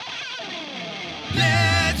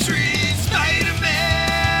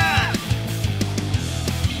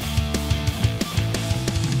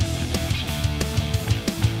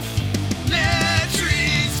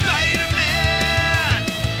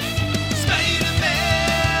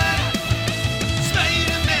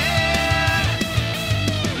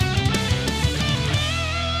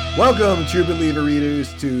Welcome, True Believer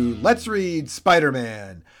readers, to Let's Read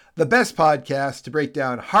Spider-Man, the best podcast to break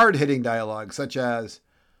down hard-hitting dialogue such as,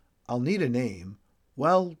 I'll need a name.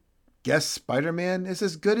 Well, guess Spider-Man is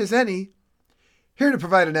as good as any. Here to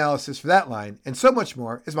provide analysis for that line and so much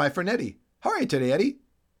more is my friend Eddie. How are you today, Eddie?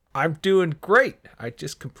 I'm doing great. I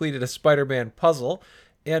just completed a Spider-Man puzzle.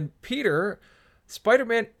 And Peter,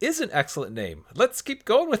 Spider-Man is an excellent name. Let's keep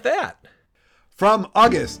going with that. From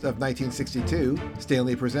August of 1962, Stan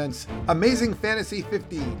Lee presents Amazing Fantasy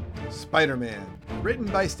 15, Spider-Man, written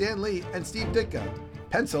by Stan Lee and Steve Ditko,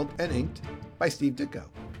 penciled and inked by Steve Ditko.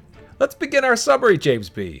 Let's begin our summary, James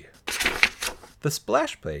B. The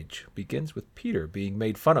splash page begins with Peter being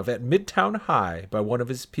made fun of at Midtown High by one of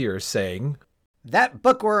his peers saying, "That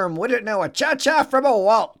bookworm wouldn't know a cha-cha from a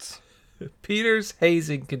waltz." Peter's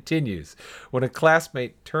hazing continues when a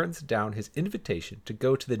classmate turns down his invitation to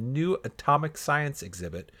go to the new atomic science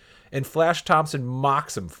exhibit, and Flash Thompson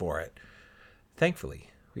mocks him for it.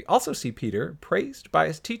 Thankfully, we also see Peter praised by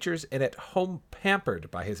his teachers and at home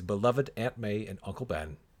pampered by his beloved Aunt May and Uncle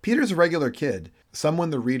Ben. Peter's a regular kid,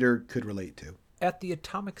 someone the reader could relate to. At the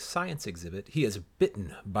atomic science exhibit, he is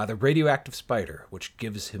bitten by the radioactive spider, which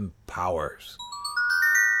gives him powers.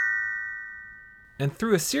 And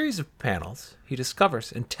through a series of panels, he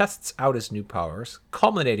discovers and tests out his new powers,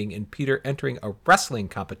 culminating in Peter entering a wrestling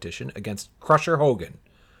competition against Crusher Hogan.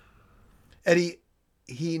 Eddie,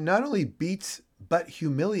 he not only beats but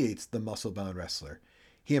humiliates the muscle-bound wrestler.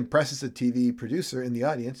 He impresses a TV producer in the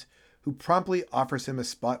audience who promptly offers him a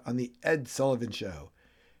spot on the Ed Sullivan Show.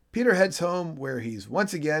 Peter heads home where he's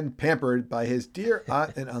once again pampered by his dear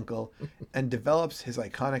aunt and uncle and develops his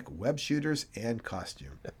iconic web shooters and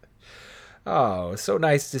costume. Oh, so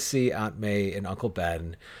nice to see Aunt May and Uncle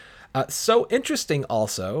Ben. So interesting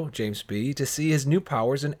also, James B., to see his new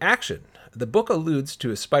powers in action. The book alludes to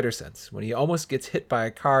his spider sense when he almost gets hit by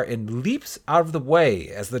a car and leaps out of the way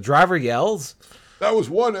as the driver yells, "That was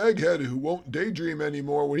one egghead who won't daydream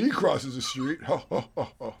anymore when he crosses the street." Ha ha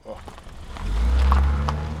ha ha ha.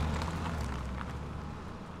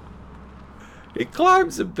 He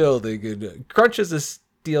climbs a building and crunches a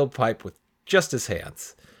steel pipe with just his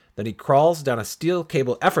hands. Then he crawls down a steel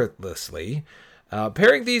cable effortlessly.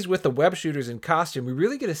 Pairing these with the web shooters and costume, we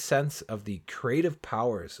really get a sense of the creative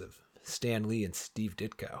powers of Stan Lee and Steve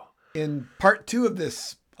Ditko. In part 2 of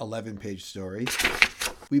this 11-page story,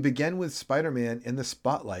 we begin with Spider-Man in the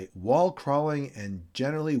spotlight, wall crawling and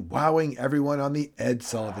generally wowing everyone on the Ed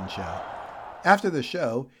Sullivan Show. After the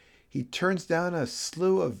show, he turns down a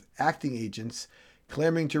slew of acting agents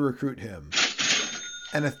clamoring to recruit him.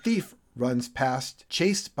 And a thief runs past,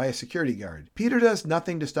 chased by a security guard. Peter does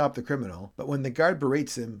nothing to stop the criminal, but when the guard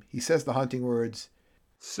berates him, he says the haunting words,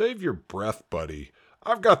 "Save your breath, buddy.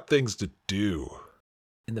 I've got things to do."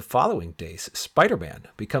 In the following days, Spider-Man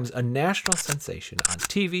becomes a national sensation on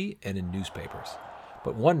TV and in newspapers.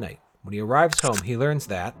 But one night, when he arrives home, he learns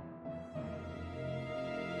that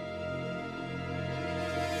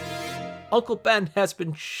Uncle Ben has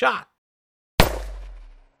been shot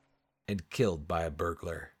and killed by a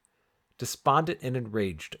burglar. Despondent and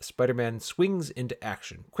enraged, Spider-Man swings into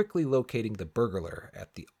action, quickly locating the burglar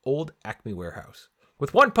at the old Acme warehouse.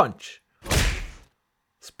 With one punch,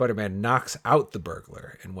 Spider-Man knocks out the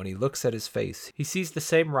burglar, and when he looks at his face, he sees the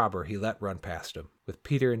same robber he let run past him. With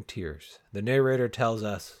Peter in tears, the narrator tells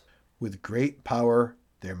us, "With great power,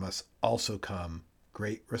 there must also come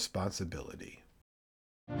great responsibility."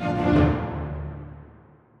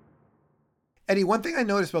 Eddie, one thing I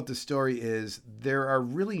noticed about this story is there are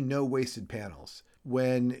really no wasted panels.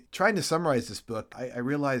 When trying to summarize this book, I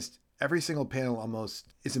realized every single panel almost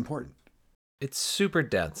is important. It's super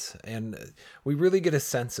dense, and we really get a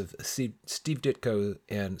sense of Steve Ditko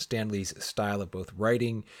and Stan Lee's style of both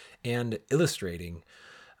writing and illustrating.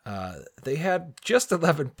 They had just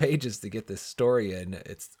 11 pages to get this story in.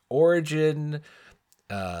 Its origin,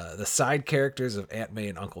 the side characters of Aunt May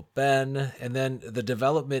and Uncle Ben, and then the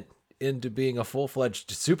development into being a full-fledged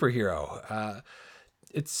superhero.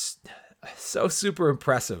 It's so super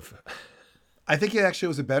impressive. I think it actually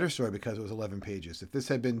was a better story because it was 11 pages. If this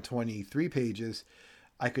had been 23 pages,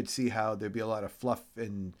 I could see how there'd be a lot of fluff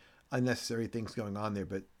and unnecessary things going on there.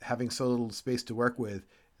 But having so little space to work with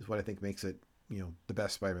is what I think makes it, the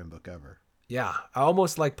best Spider-Man book ever. Yeah,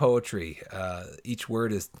 almost like poetry. Each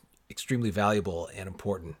word is extremely valuable and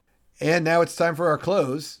important. And now it's time for our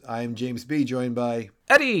close. I'm James B., joined by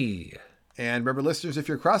Eddie. And remember, listeners, if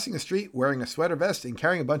you're crossing the street wearing a sweater vest and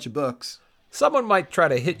carrying a bunch of books, someone might try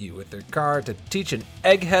to hit you with their car to teach an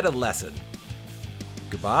egghead a lesson.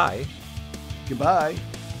 Goodbye. Goodbye.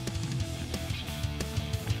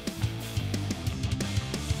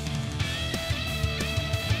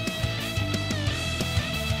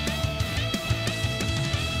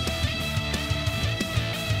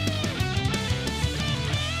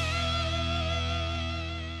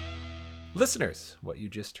 Listeners, what you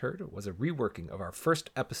just heard was a reworking of our first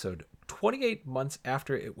episode 28 months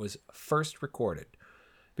after it was first recorded.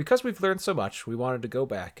 Because we've learned so much, we wanted to go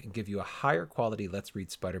back and give you a higher quality Let's Read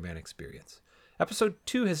Spider-Man experience. Episode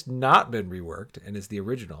 2 has not been reworked and is the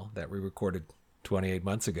original that we recorded 28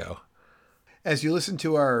 months ago. As you listen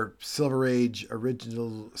to our Silver Age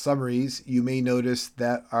original summaries, you may notice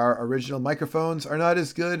that our original microphones are not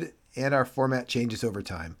as good and our format changes over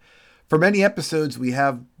time. For many episodes, we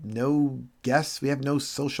have no guests. We have no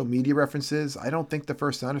social media references. I don't think the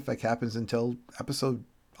first sound effect happens until episode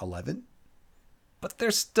 11. But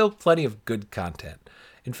there's still plenty of good content.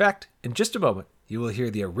 In fact, in just a moment, you will hear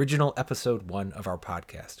the original episode 1 of our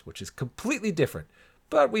podcast, which is completely different,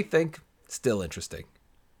 but we think still interesting.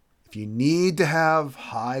 If you need to have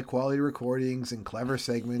high quality recordings and clever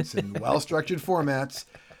segments and well-structured formats,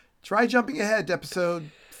 try jumping ahead to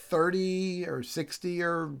episode 30 or 60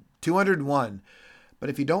 or 201. But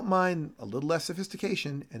if you don't mind a little less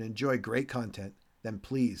sophistication and enjoy great content, then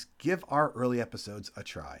please give our early episodes a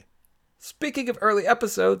try. Speaking of early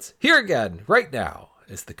episodes, here again, right now,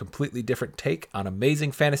 is the completely different take on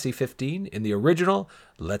Amazing Fantasy 15 in the original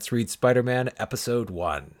Let's Read Spider-Man Episode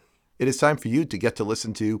 1. It is time for you to get to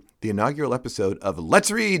listen to the inaugural episode of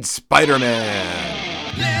Let's Read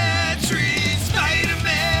Spider-Man. Let's read Spider-Man.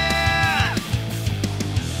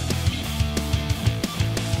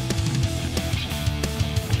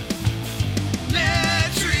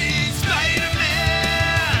 Let's read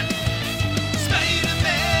Spider-Man. Spider-Man.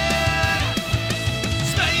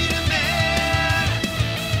 Spider-Man.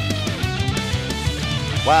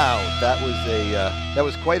 Wow, that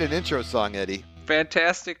was quite an intro song, Eddie.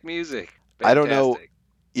 Fantastic music. I don't know. Fantastic.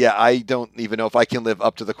 Yeah, I don't even know if I can live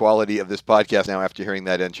up to the quality of this podcast now after hearing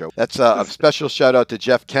that intro. That's a special shout out to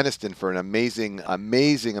Jeff Keniston for an amazing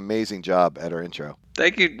job at our intro.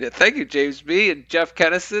 Thank you, James B. and Jeff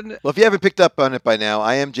Kennison. Well, if you haven't picked up on it by now,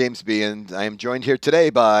 I am James B. and I am joined here today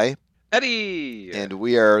by Eddie. and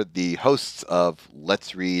we are the hosts of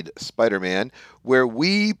Let's Read Spider-Man, where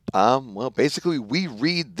we, basically we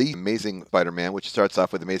read the Amazing Spider-Man, which starts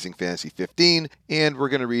off with Amazing Fantasy 15, and we're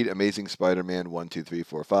going to read Amazing Spider-Man 1, 2, 3,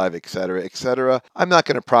 4, 5, etc., etc. I'm not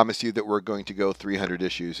going to promise you that we're going to go 300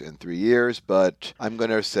 issues in 3 years, but I'm going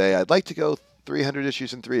to say I'd like to go 300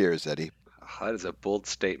 issues in 3 years, Eddie. Oh, that is a bold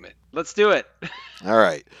statement. Let's do it. All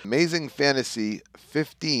right. Amazing Fantasy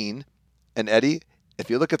 15, and Eddie, if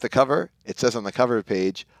you look at the cover, it says on the cover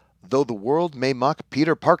page, though the world may mock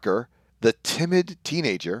Peter Parker, the timid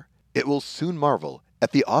teenager, it will soon marvel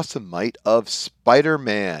at the awesome might of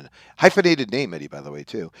Spider-Man. Hyphenated name, Eddie, by the way,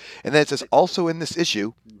 too. And then it says, also in this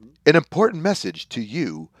issue, an important message to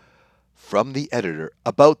you from the editor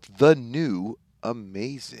about the new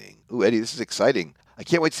Amazing. Ooh, Eddie, this is exciting. I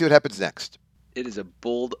can't wait to see what happens next. It is a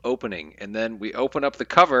bold opening, and then we open up the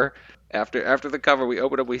cover. After the cover, we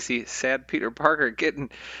open up. We see sad Peter Parker getting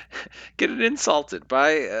insulted by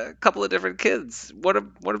a couple of different kids. One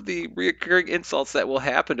of the recurring insults that will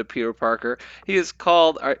happen to Peter Parker. He is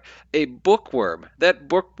called a bookworm. That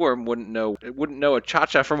bookworm wouldn't know a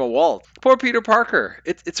cha-cha from a waltz. Poor Peter Parker.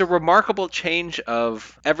 It's a remarkable change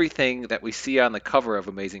of everything that we see on the cover of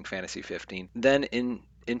Amazing Fantasy 15. Then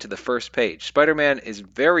into the first page. Spider-Man is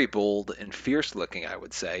very bold and fierce looking, I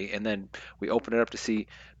would say, and then we open it up to see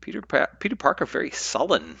Peter Parker very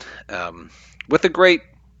sullen, with a great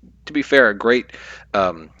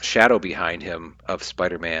shadow behind him of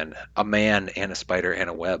Spider-Man, a man and a spider and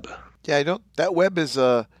a web. Yeah, that web is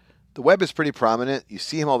the web is pretty prominent. You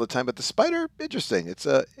see him all the time, but the spider, interesting. It's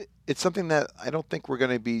something that I don't think we're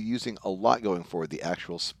going to be using a lot going forward, the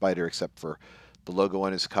actual spider, except for the logo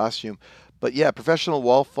on his costume. But yeah, professional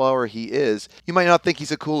wallflower he is. You might not think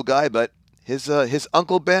he's a cool guy, but his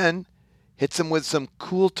Uncle Ben hits him with some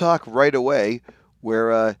cool talk right away,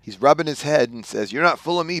 where he's rubbing his head and says, "You're not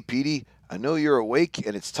fooling me, Petey. I know you're awake,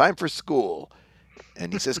 and it's time for school."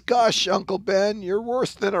 And he says, "Gosh, Uncle Ben, you're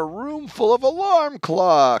worse than a room full of alarm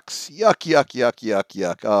clocks. Yuck, yuck, yuck, yuck,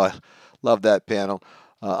 yuck." Oh, love that panel.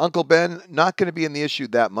 Uncle Ben, not going to be in the issue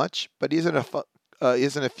that much, but he's in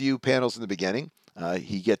a few panels in the beginning.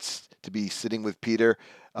 He gets to be sitting with Peter.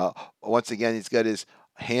 Once again, he's got his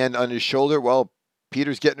hand on his shoulder while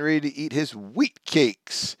Peter's getting ready to eat his wheat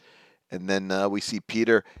cakes. And then we see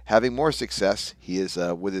Peter having more success. He is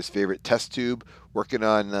with his favorite test tube, working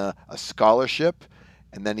on a scholarship.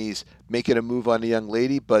 And then he's making a move on a young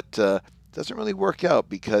lady, but doesn't really work out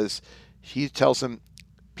because she tells him,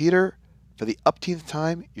 "Peter, for the upteenth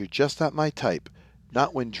time, you're just not my type.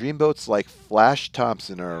 Not when dreamboats like Flash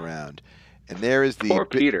Thompson are around." And there is the Poor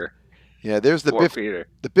Peter. Yeah, there's the Poor Peter.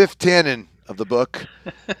 Biff Tannen of the book.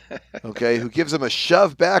 Okay, who gives him a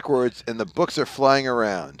shove backwards, and the books are flying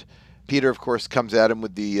around. Peter, of course, comes at him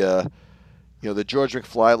with the the George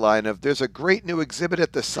McFly line of, "There's a great new exhibit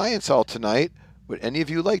at the Science Hall tonight. Would any of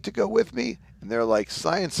you like to go with me?" And they're like,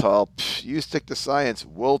 "Science Hall? Psh, you stick to science.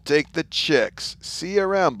 We'll take the chicks. See you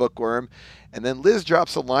around, Bookworm." And then Liz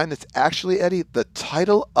drops a line that's actually, Eddie, the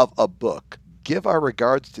title of a book. "Give our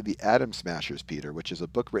regards to the Atom Smashers, Peter," which is a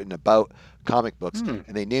book written about comic books.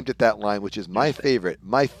 And they named it that line, which is my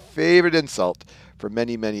favorite insult for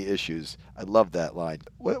many, many issues. I love that line.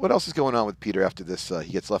 What else is going on with Peter after this?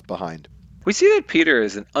 He gets left behind. We see that Peter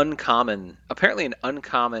is apparently an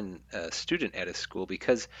uncommon student at his school,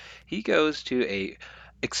 because he goes to a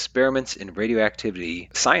experiments in radioactivity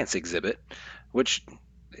science exhibit, which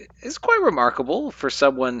is quite remarkable for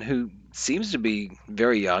someone who seems to be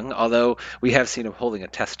very young, although we have seen him holding a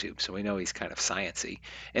test tube, so we know he's kind of sciencey.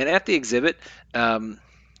 And at the exhibit,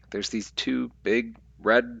 there's these two big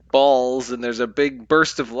red balls, and there's a big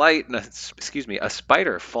burst of light, and a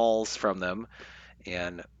spider falls from them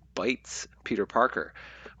and bites Peter Parker,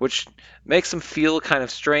 which makes him feel kind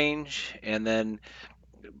of strange. And then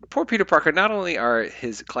poor Peter Parker, not only are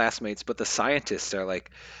his classmates, but the scientists are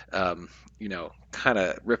like, kind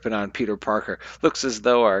of ripping on Peter Parker. "Looks as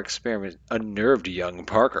though our experiment unnerved young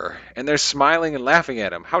Parker." And they're smiling and laughing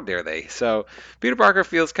at him. How dare they? So Peter Parker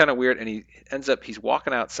feels kind of weird, and he's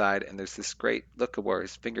walking outside, and there's this great look of where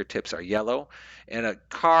his fingertips are yellow, and a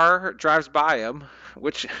car drives by him,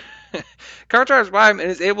 which car drives by him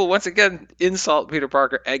and is able once again insult Peter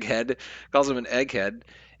Parker, egghead, calls him an egghead,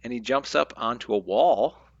 and he jumps up onto a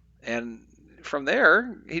wall, and from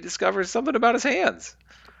there he discovers something about his hands.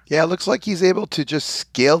 Yeah, it looks like he's able to just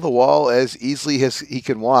scale the wall as easily as he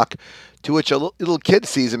can walk, to which a little kid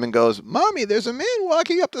sees him and goes, "Mommy, there's a man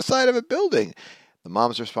walking up the side of a building." The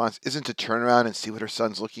mom's response isn't to turn around and see what her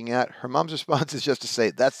son's looking at. Her mom's response is just to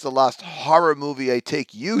say, "That's the last horror movie I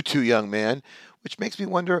take you to, young man," which makes me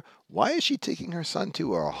wonder, why is she taking her son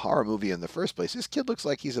to a horror movie in the first place? This kid looks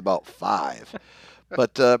like he's about 5.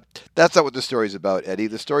 But that's not what the story's about, Eddie.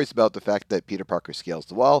 The story's about the fact that Peter Parker scales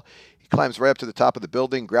the wall. He climbs right up to the top of the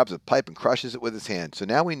building, grabs a pipe, and crushes it with his hand. So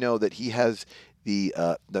now we know that he has the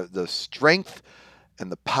strength and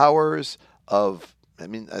the powers of,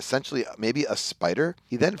 essentially maybe a spider.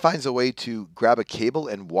 He then finds a way to grab a cable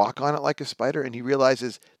and walk on it like a spider, and he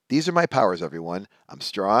realizes, these are my powers, everyone. I'm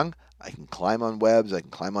strong. I can climb on webs. I can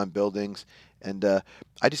climb on buildings. And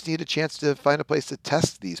I just need a chance to find a place to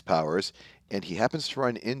test these powers. And he happens to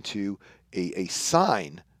run into a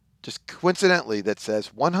sign, just coincidentally, that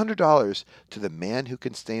says $100 to the man who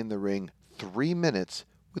can stay in the ring 3 minutes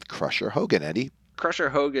with Crusher Hogan, Eddie. Crusher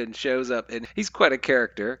Hogan shows up, and he's quite a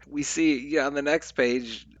character. We see on the next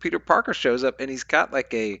page, Peter Parker shows up, and he's got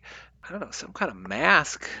like some kind of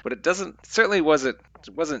mask, but it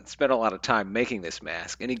wasn't spent a lot of time making this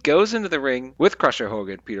mask. And he goes into the ring with Crusher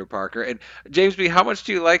Hogan, Peter Parker. And James B., how much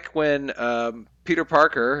do you like when Peter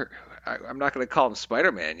Parker, I'm not going to call him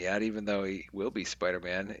Spider-Man yet, even though he will be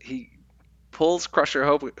Spider-Man, he pulls Crusher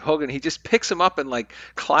Hogan, he just picks him up and like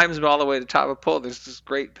climbs him all the way to the top of the pole. There's this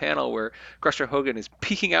great panel where Crusher Hogan is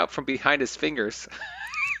peeking out from behind his fingers.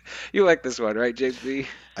 You like this one, right, James B.?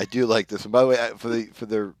 I do like this one. By the way,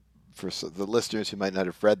 for the listeners who might not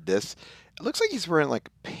have read this, it looks like he's wearing like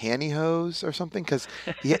pantyhose or something, because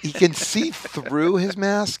he can see through his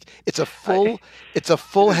mask. It's a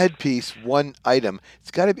full headpiece, one item. It's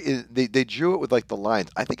got to be. They drew it with like the lines.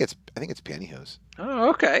 I think it's pantyhose. Oh,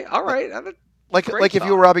 okay, all right. Like if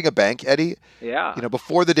you were robbing a bank, Eddie. Yeah.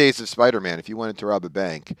 Before the days of Spider-Man, if you wanted to rob a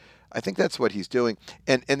bank, I think that's what he's doing.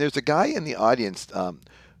 And there's a guy in the audience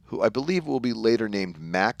who I believe will be later named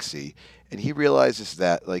Maxie, and he realizes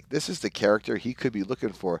that like this is the character he could be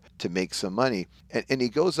looking for to make some money. And he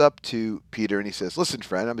goes up to Peter and he says, "Listen,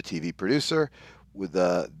 friend, I'm a TV producer. With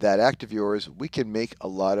that act of yours, we can make a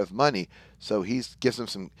lot of money." So he gives him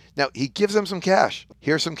some cash.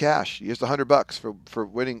 Here's some cash. Here's the $100 for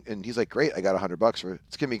winning. And he's like, "Great, I got $100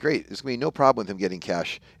 it's gonna be great. It's gonna be no problem with him getting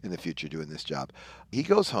cash in the future doing this job." He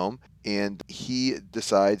goes home and he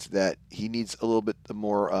decides that he needs a little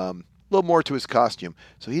more to his costume.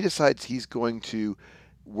 So he decides he's going to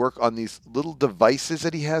work on these little devices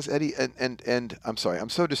that he has, Eddie. And I'm sorry, I'm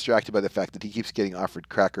so distracted by the fact that he keeps getting offered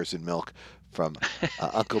crackers and milk from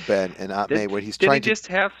Uncle Ben and Aunt May, where he's trying to just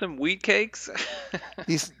have some wheat cakes.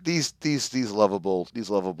 these lovable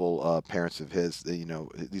parents of his.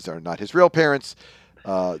 These are not his real parents.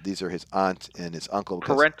 These are his aunt and his uncle.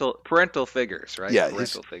 Parental figures, right? Yeah,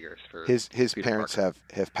 parental figures. For his Peter parents Parker.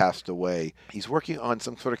 have passed away. He's working on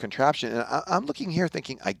some sort of contraption, and I'm looking here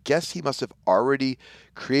thinking, I guess he must have already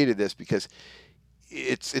created this, because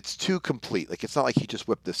it's too complete. Like, it's not like he just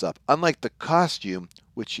whipped this up. Unlike the costume,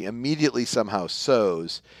 which he immediately somehow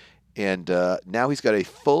sews, And now he's got a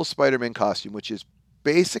full Spider-Man costume, which is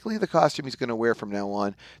basically the costume he's going to wear from now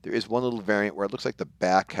on. There is one little variant where it looks like the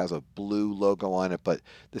back has a blue logo on it, but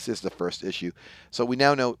this is the first issue. So we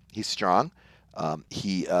now know he's strong.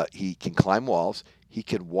 He can climb walls. He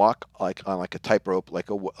can walk on a tightrope, like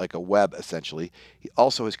a web essentially. He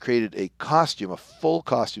also has created a costume, a full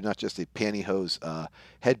costume, not just a pantyhose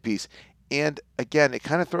headpiece. And again, it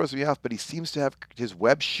kind of throws me off, but he seems to have his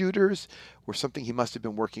web shooters were something he must have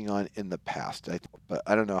been working on in the past. But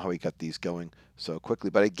I don't know how he got these going so quickly.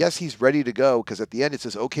 But I guess he's ready to go because at the end it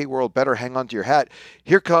says, "Okay, world, better hang on to your hat.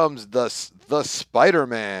 Here comes the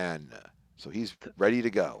Spider-Man." So he's ready to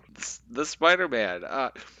go. The Spider-Man.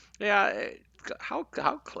 Yeah. How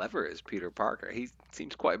clever is Peter Parker? He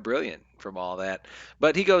seems quite brilliant from all that.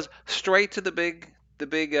 But he goes straight to the big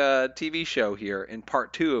TV show here in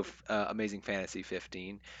part 2 of Amazing Fantasy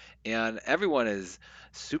 15, and everyone is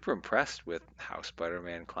super impressed with how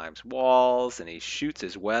Spider-Man climbs walls and he shoots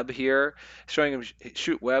his web here, showing him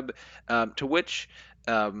shoot web. To which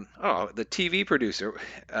the TV producer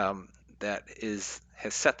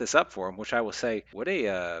has set this up for him, which I will say, what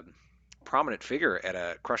a prominent figure at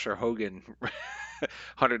a Crusher Hogan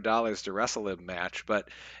 $100 to wrestle him match. But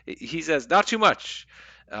he says, not too much.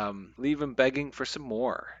 Leave him begging for some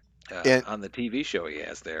more on the TV show he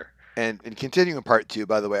has there. And continuing part 2,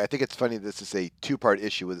 by the way, I think it's funny this is a 2-part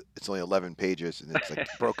issue with it's only 11 pages and it's like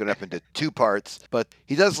broken up into 2 parts. But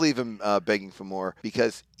he does leave him begging for more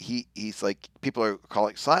because he's like, people are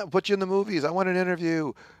calling, put you in the movies. I want an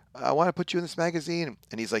interview. I want to put you in this magazine.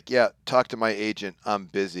 And he's like, yeah, talk to my agent. I'm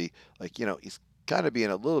busy. Like, he's kind of being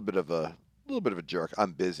a little bit of a jerk.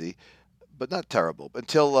 I'm busy, but not terrible.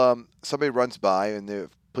 Until somebody runs by and the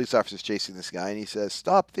police officer's chasing this guy and he says,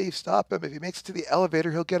 "Stop, thief, stop him. If he makes it to the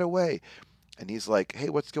elevator, he'll get away." And he's like, "Hey,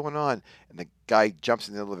 what's going on?" And the guy jumps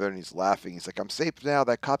in the elevator and he's laughing. He's like, "I'm safe now.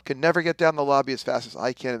 That cop can never get down the lobby as fast as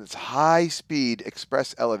I can in this high-speed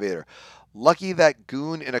express elevator. Lucky that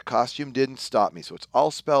goon in a costume didn't stop me." So it's all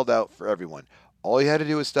spelled out for everyone. All he had to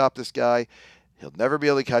do was stop this guy. He'll never be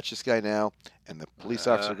able to catch this guy now. And the police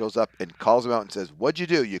officer goes up and calls him out and says, "What'd you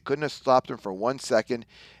do? You couldn't have stopped him for 1 second."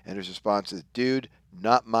 And his response is, "Dude,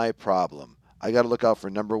 not my problem. I got to look out for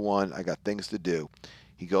number 1. I got things to do."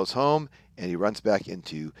 He goes home and he runs back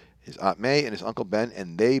into his Aunt May and his Uncle Ben,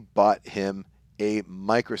 and they bought him a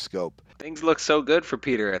microscope. Things look so good for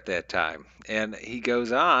Peter at that time, and he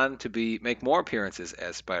goes on to make more appearances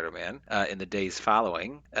as Spider-Man in the days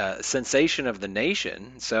following. Sensation of the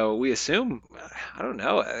nation. So we assume, I don't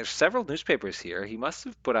know, there's several newspapers here. He must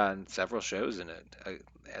have put on several shows in it.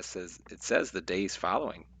 It says the days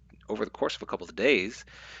following, over the course of a couple of days.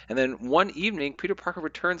 And then one evening, Peter Parker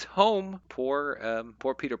returns home. Poor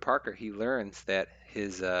Peter Parker. He learns that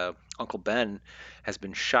his Uncle Ben has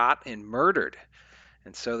been shot and murdered.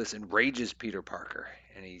 And so this enrages Peter Parker,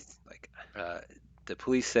 and he's like, the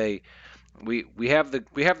police say, we have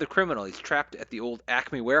the criminal. He's trapped at the old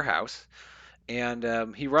Acme warehouse,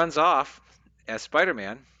 and he runs off as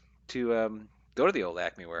Spider-Man to go to the old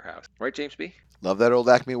Acme warehouse. Right, James B? Love that old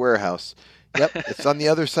Acme warehouse. Yep, it's on the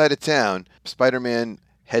other side of town. Spider-Man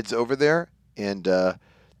heads over there, and the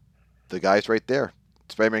guy's right there.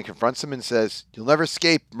 Spider-Man confronts him and says, "You'll never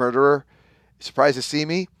escape, murderer. Surprised to see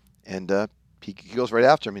me?" And he goes right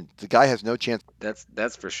after him. I mean, the guy has no chance.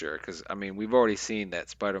 That's for sure, because, I mean, we've already seen that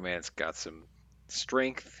Spider-Man's got some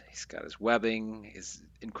strength. He's got his webbing, his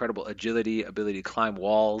incredible agility, ability to climb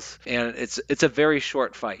walls, and it's a very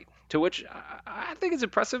short fight, to which I think is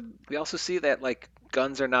impressive. We also see that, like,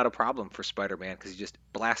 guns are not a problem for Spider-Man because he just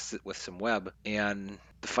blasts it with some web, and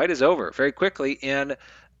the fight is over very quickly, and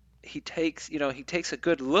he takes a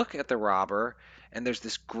good look at the robber. And there's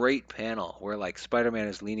this great panel where, like, Spider-Man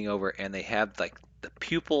is leaning over and they have, like, the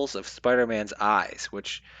pupils of Spider-Man's eyes,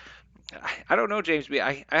 which I don't know, James B.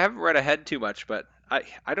 I haven't read ahead too much, but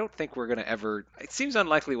I don't think we're going to ever... It seems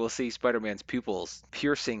unlikely we'll see Spider-Man's pupils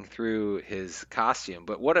piercing through his costume.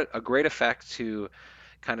 But what a great effect to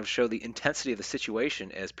kind of show the intensity of the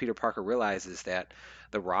situation as Peter Parker realizes that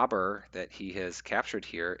the robber that he has captured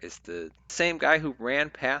here is the same guy who ran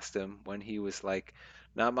past him when he was like,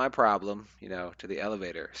 "Not my problem," to the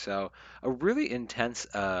elevator. So a really intense,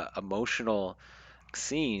 emotional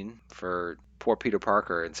scene for poor Peter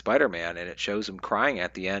Parker and Spider-Man, and it shows him crying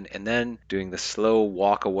at the end and then doing the slow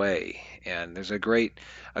walk away. And there's a great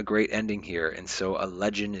ending here. And so a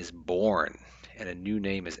legend is born and a new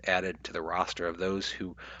name is added to the roster of those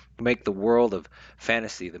who make the world of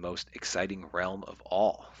fantasy the most exciting realm of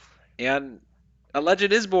all. And a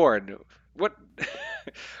legend is born. What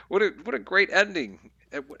what a great ending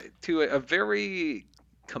to a very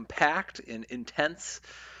compact and intense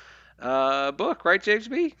book, right, James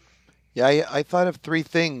B? Yeah, I thought of three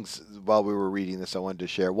things while we were reading this I wanted to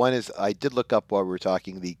share. One is I did look up while we were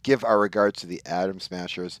talking the Give Our Regards to the Atom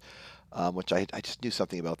Smashers, which I just knew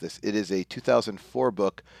something about this. It is a 2004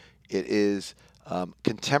 book. It is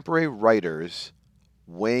contemporary writers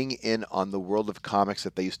weighing in on the world of comics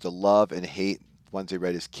that they used to love and hate, ones they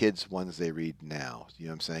read as kids, ones they read now. You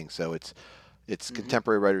know what I'm saying? So it's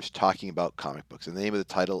contemporary writers talking about comic books, and the name of the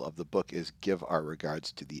title of the book is "Give Our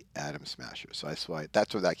Regards to the Atom Smashers." So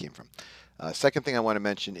that's where that came from. Second thing I want to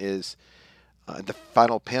mention is the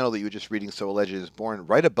final panel that you were just reading. So a legend is born.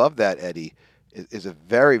 Right above that, Eddie, is a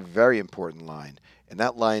very, very important line, and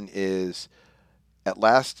that line is, "At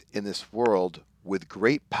last, in this world, with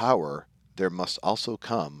great power, there must also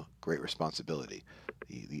come great responsibility."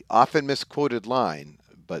 The often misquoted line,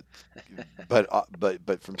 but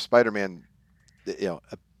from Spider-Man,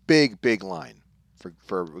 a big line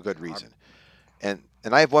for a good reason. And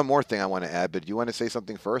I have one more thing I want to add, but do you want to say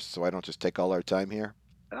something first so I don't just take all our time here?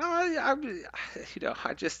 I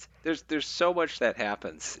just there's so much that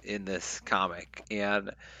happens in this comic,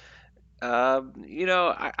 and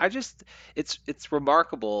I just it's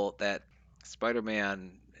remarkable that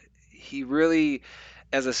Spider-Man, he really,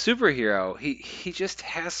 as a superhero, he just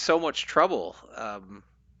has so much trouble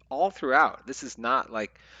all throughout. This is not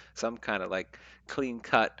like some kind of like clean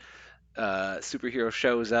cut superhero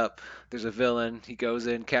shows up. There's a villain. He goes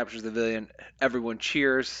in, captures the villain. Everyone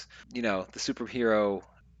cheers. The superhero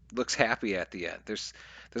looks happy at the end. There's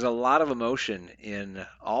a lot of emotion in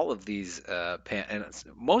all of these and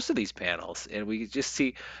most of these panels, and we just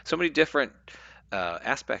see so many different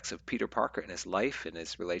aspects of Peter Parker and his life and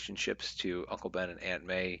his relationships to Uncle Ben and Aunt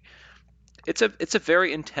May. It's a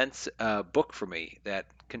very intense book for me that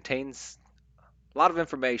contains a lot of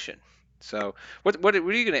information. So, what are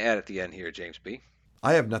you going to add at the end here, James B?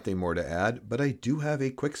 I have nothing more to add, but I do have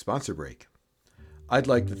a quick sponsor break. I'd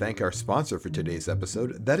like to thank our sponsor for today's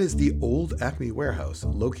episode. That is the Old Acme Warehouse,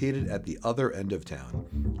 located at the other end of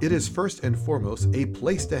town. It is first and foremost a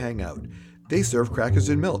place to hang out. They serve crackers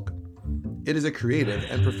and milk. It is a creative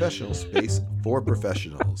and professional space for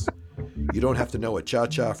professionals. You don't have to know a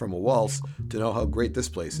cha-cha from a waltz to know how great this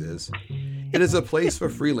place is. It is a place for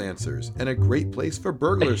freelancers and a great place for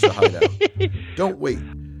burglars to hide out. Don't wait.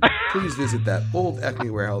 Please visit that Old Acme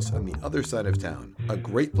Warehouse on the other side of town. A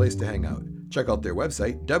great place to hang out. Check out their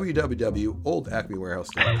website,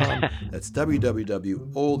 www.oldacmewarehouse.com. That's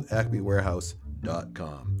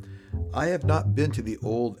www.oldacmewarehouse.com. I have not been to the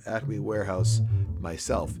Old Acme Warehouse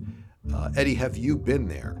myself. Eddie, have you been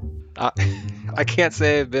there? I can't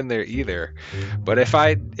say I've been there either, but if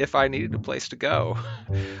I needed a place to go,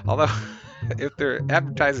 although if they're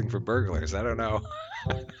advertising for burglars, I don't know.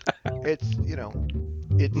 It's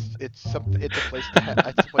it's a place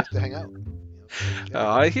to hang out.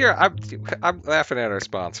 Here I'm laughing at our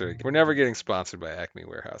sponsor. We're never getting sponsored by Acme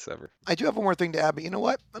Warehouse ever. I do have one more thing to add, but you know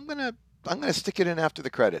what? I'm gonna stick it in after the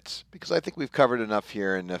credits because I think we've covered enough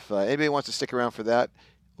here. And if anybody wants to stick around for that,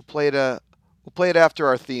 we'll play it after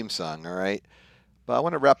our theme song. All right. But I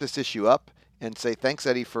want to wrap this issue up and say thanks,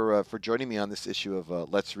 Eddie, for joining me on this issue of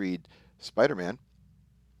Let's Read Spider-Man.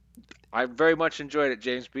 I very much enjoyed it,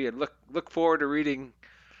 James B, and look forward to reading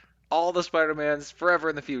all the Spider-Mans forever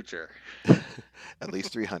in the future. At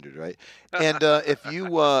least 300, right? And if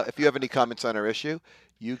you have any comments on our issue,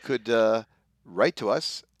 you could write to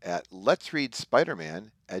us at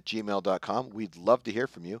letsreadspiderman@gmail.com. We'd love to hear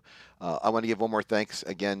from you. I want to give one more thanks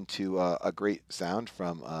again to a great sound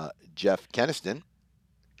from Jeff Keniston.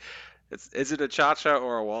 Is it a cha-cha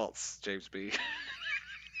or a waltz, James B?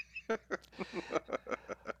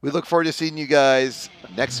 We look forward to seeing you guys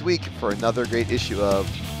next week for another great issue of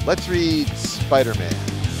Let's Read Spider-Man.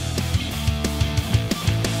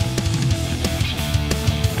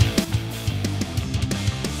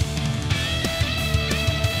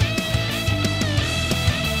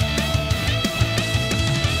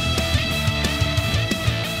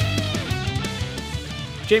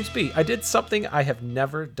 James B, I did something I have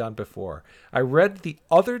never done before. I read the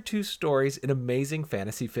other two stories in Amazing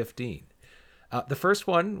Fantasy 15. The first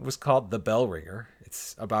one was called The Bell Ringer.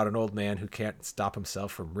 It's about an old man who can't stop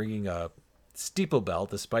himself from ringing a steeple bell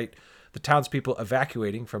despite the townspeople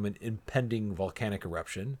evacuating from an impending volcanic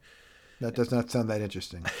eruption. That does not sound that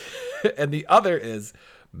interesting. And the other is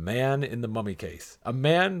Man in the Mummy Case. A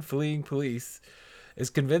man fleeing police is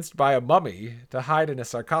convinced by a mummy to hide in a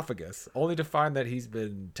sarcophagus, only to find that he's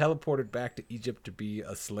been teleported back to Egypt to be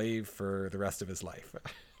a slave for the rest of his life.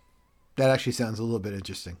 That actually sounds a little bit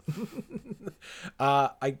interesting.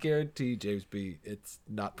 I guarantee, James B., it's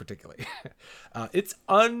not particularly. It's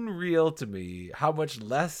unreal to me how much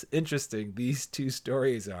less interesting these two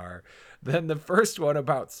stories are than the first one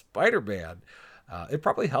about Spider-Man. It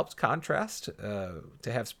probably helps contrast to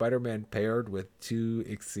have Spider-Man paired with two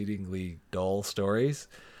exceedingly dull stories.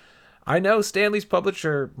 I know Stan Lee's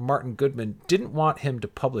publisher, Martin Goodman, didn't want him to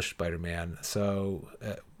publish Spider-Man, so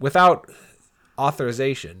without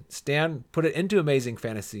authorization, Stan put it into Amazing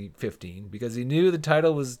Fantasy 15 because he knew the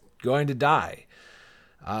title was going to die.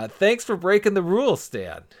 Thanks for breaking the rules,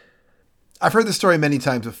 Stan. I've heard the story many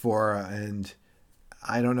times before, and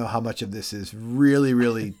I don't know how much of this is really,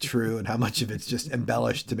 really true and how much of it's just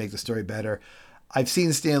embellished to make the story better. I've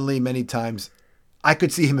seen Stan Lee many times. I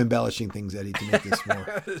could see him embellishing things, Eddie, to make this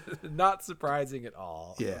more. Not surprising at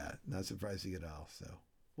all. Yeah, not surprising at all. So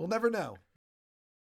we'll never know.